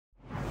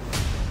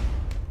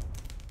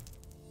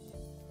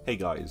Hey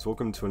guys,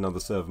 welcome to another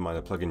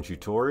ServerMiner plugin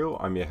tutorial.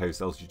 I'm your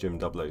host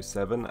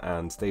LGJim007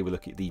 and today we're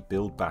looking at the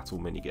build battle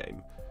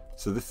minigame.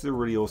 So this is a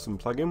really awesome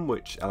plugin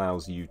which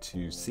allows you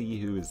to see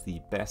who is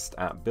the best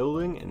at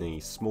building in a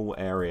small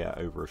area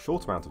over a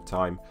short amount of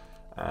time,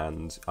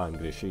 and I'm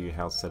going to show you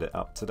how to set it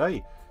up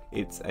today.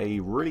 It's a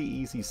really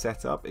easy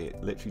setup.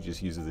 It literally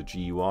just uses a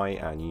GUI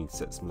and you need to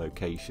set some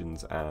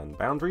locations and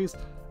boundaries,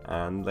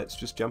 and let's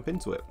just jump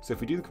into it. So if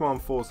we do the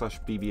command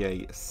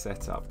 /BBA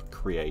setup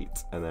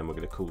create, and then we're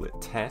going to call it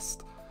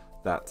test,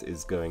 that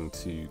is going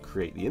to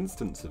create the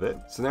instance of it.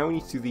 So now we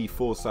need to do the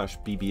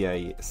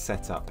 /BBA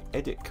setup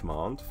edit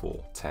command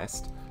for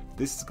test.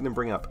 This is going to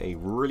bring up a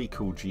really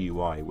cool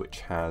GUI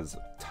which has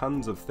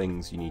tons of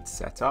things you need to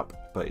set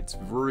up, but it's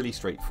really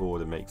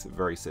straightforward and makes it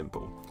very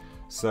simple.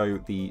 So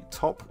the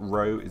top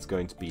row is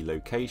going to be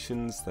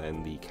locations,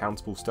 then the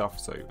countable stuff,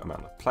 so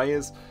amount of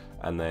players,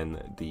 and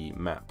then the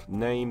map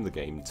name, the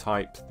game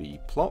type, the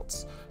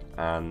plots,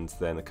 and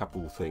then a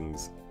couple of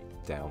things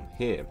down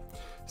here.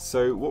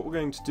 So what we're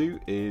going to do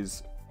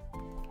is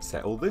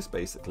set all this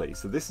basically.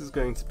 So this is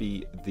going to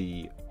be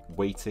the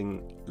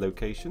waiting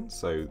location,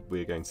 so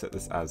we're going to set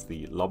this as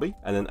the lobby,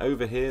 and then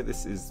over here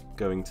this is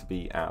going to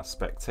be our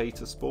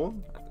spectator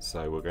spawn.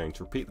 So we're going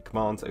to repeat the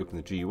command to open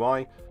the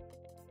GUI.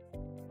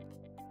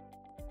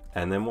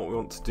 And then what we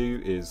want to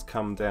do is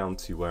come down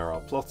to where our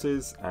plot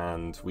is,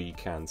 and we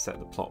can set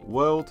the plot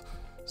world.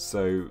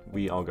 So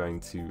we are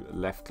going to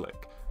left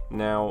click.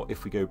 Now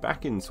if we go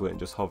back into it and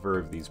just hover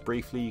over these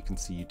briefly, you can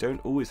see you don't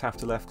always have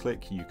to left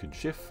click. You can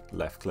shift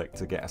left click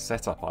to get a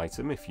setup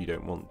item if you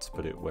don't want to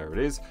put it where it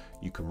is.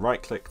 You can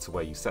right click to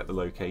where you set the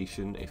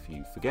location if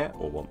you forget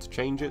or want to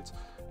change it.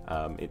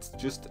 It's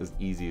just as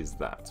easy as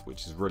that,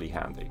 which is really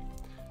handy.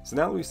 So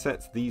now that we've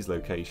set these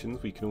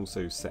locations, we can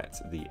also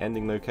set the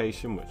ending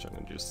location, which I'm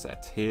going to just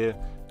set here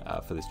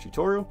for this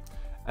tutorial.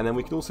 And then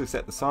we can also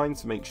set the sign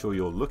to make sure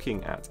you're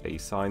looking at a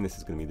sign. This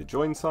is going to be the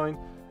join sign.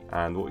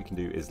 And what we can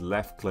do is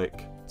left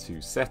click to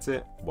set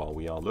it while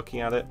we are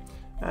looking at it.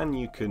 And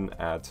you can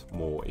add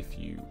more if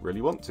you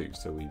really want to.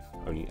 So we've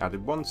only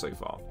added one so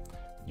far.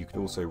 You can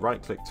also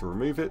right click to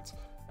remove it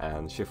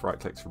and shift right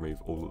click to remove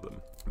all of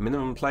them.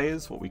 Minimum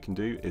players, what we can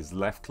do is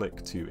left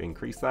click to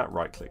increase that,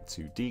 right click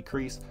to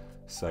decrease.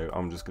 So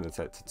I'm just going to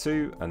set to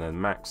 2 and then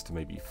max to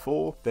maybe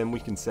 4. Then we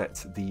can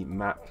set the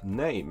map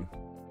name.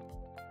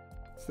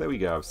 So there we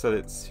go, I've set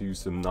it to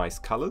some nice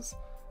colors,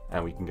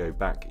 and we can go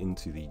back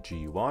into the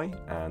GUI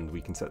and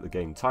we can set the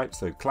game type.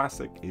 So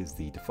classic is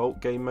the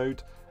default game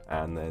mode,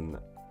 and then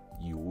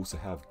you also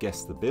have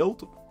guess the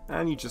build,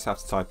 and you just have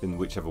to type in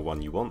whichever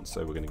one you want. So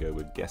we're going to go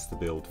with guess the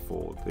build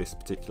for this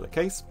particular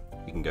case.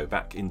 We can go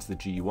back into the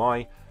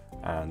GUI,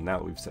 and now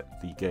that we've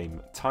set the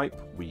game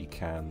type, we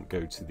can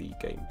go to the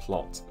game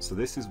plot. So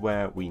this is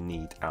where we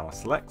need our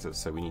selector.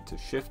 So we need to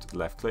shift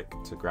left click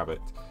to grab it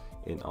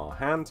in our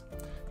hand.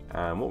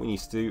 And what we need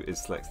to do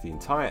is select the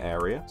entire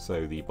area.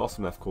 So the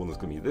bottom left corner is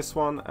going to be this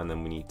one, and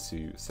then we need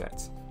to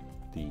set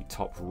the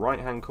top right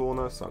hand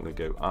corner. So I'm going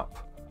to go up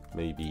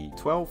maybe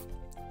 12.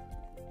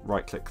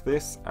 Right click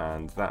this,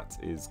 and that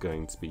is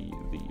going to be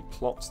the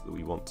plot that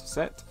we want to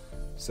set.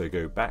 So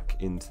go back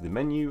into the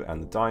menu,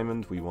 and the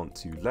diamond, we want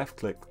to left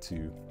click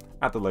to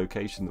add the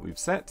location that we've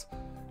set,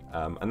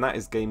 and that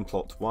is game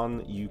plot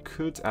 1. You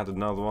could add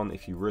another one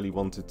if you really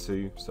wanted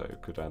to, so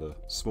could add a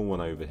small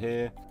one over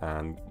here,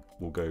 and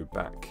we'll go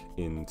back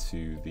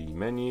into the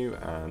menu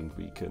and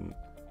we can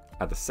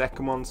add a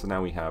second one. So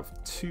now we have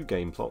 2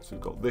 game plots.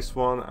 We've got this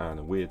one and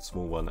a weird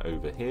small one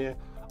over here.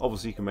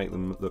 Obviously you can make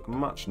them look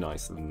much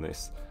nicer than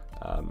this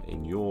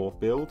in your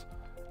build.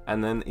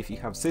 And then if you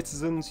have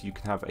citizens, you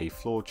can have a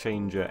floor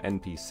changer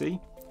NPC,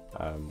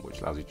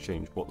 which allows you to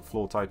change what the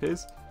floor type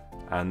is.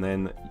 And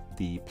then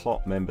the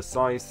plot member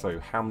size, so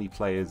how many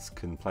players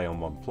can play on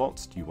one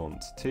plot. Do you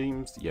want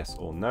teams, yes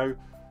or no?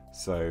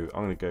 So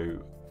I'm going to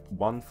go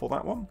 1 for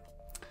that one.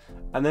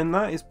 And then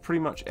that is pretty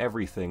much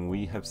everything.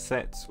 We have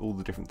set all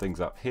the different things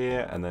up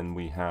here, and then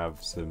we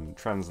have some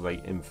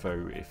translate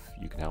info if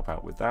you can help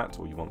out with that,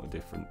 or you want a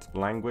different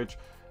language.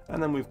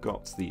 And then we've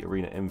got the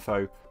arena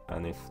info,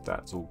 and if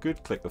that's all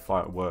good, click the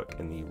firework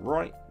in the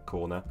right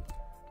corner,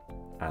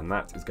 and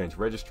that is going to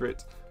register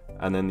it.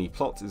 And then the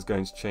plot is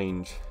going to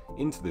change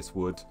into this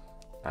wood,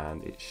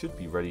 and it should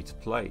be ready to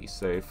play.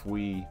 So if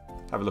we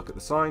have a look at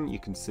the sign, you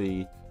can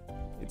see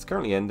it's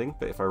currently ending,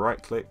 but if I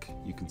right click,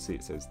 you can see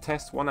it says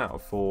test 1 out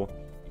of 4.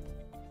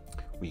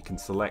 We can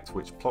select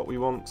which plot we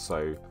want,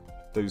 so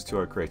those 2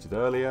 I created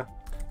earlier.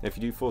 If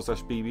you do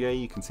 /BBA,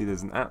 you can see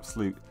there's an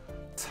absolute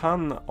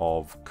ton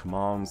of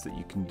commands that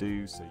you can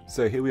do.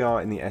 So here we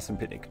are in the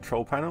SMPitnik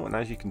control panel, and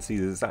as you can see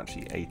there's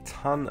actually a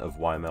ton of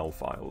YML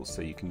files,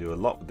 so you can do a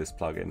lot with this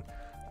plugin,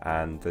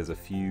 and there's a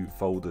few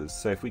folders.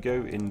 So if we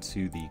go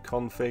into the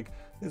config,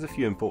 there's a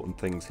few important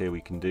things here we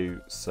can do.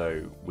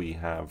 So we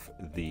have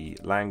the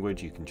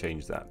language, you can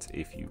change that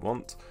if you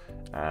want,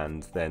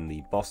 and then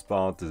the boss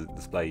bar, does it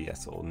display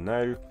yes or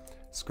no?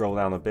 Scroll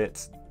down a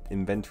bit,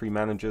 inventory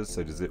managers,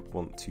 so does it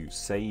want to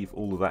save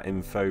all of that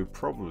info?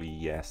 Probably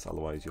yes,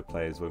 otherwise your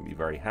players won't be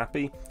very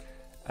happy.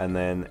 and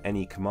then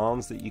any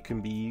commands that you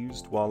can be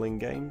used while in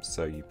game,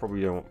 so you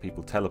probably don't want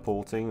people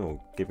teleporting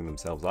or giving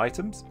themselves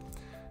items,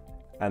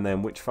 and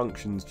then which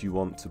functions do you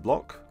want to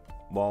block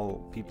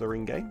while people are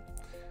in game.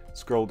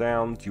 Scroll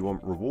down, do you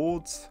want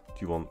rewards,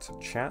 do you want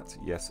chat,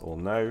 yes or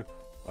no,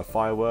 a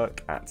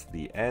firework at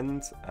the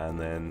end, and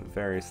then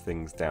various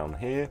things down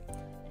here.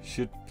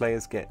 Should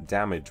players get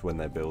damage when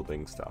they're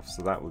building stuff?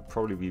 So that would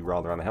probably be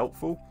rather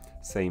unhelpful.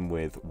 Same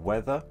with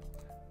weather.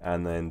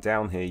 And then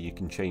down here you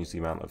can change the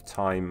amount of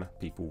time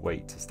people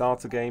wait to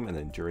start a game and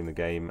then during the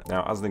game.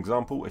 Now as an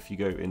example, if you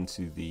go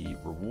into the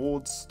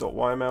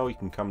rewards.yml, you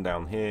can come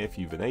down here if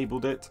you've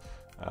enabled it.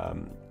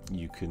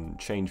 You can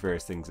change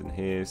various things in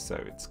here, so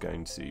it's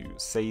going to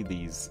say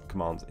these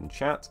commands in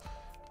chat,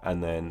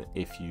 and then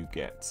if you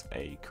get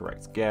a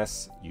correct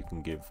guess you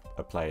can give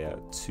a player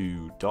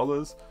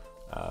 $2.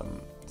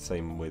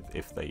 Same with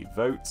if they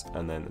vote,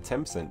 and then a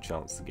 10%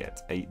 chance to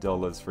get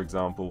 $8 for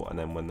example, and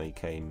then when they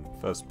came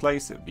first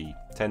place it would be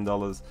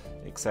 $10,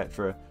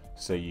 etc.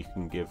 So you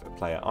can give a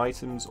player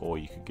items or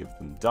you could give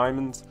them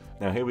diamonds.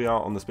 Now here we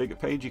are on the Spigot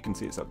page, you can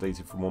see it's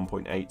updated from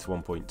 1.8 to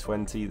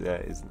 1.20.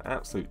 There is an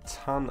absolute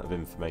ton of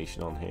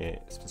information on here,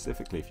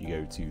 specifically if you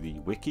go to the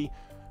wiki,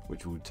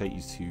 which will take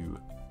you to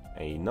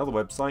another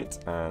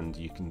website, and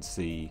you can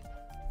see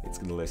it's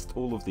going to list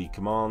all of the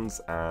commands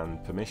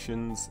and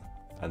permissions,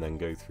 and then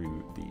go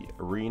through the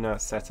arena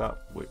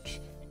setup,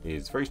 which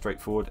is very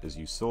straightforward as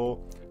you saw.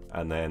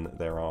 And then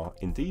there are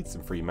indeed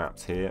some free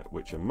maps here,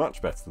 which are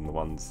much better than the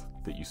ones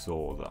that you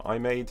saw that I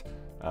made,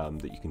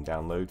 that you can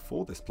download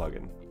for this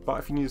plugin. But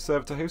if you need a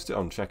server to host it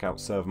on, check out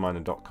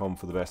ServerMiner.com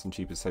for the best and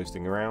cheapest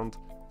hosting around.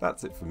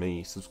 That's it for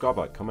me. Subscribe,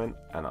 like, comment,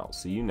 and I'll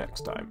see you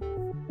next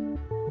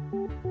time.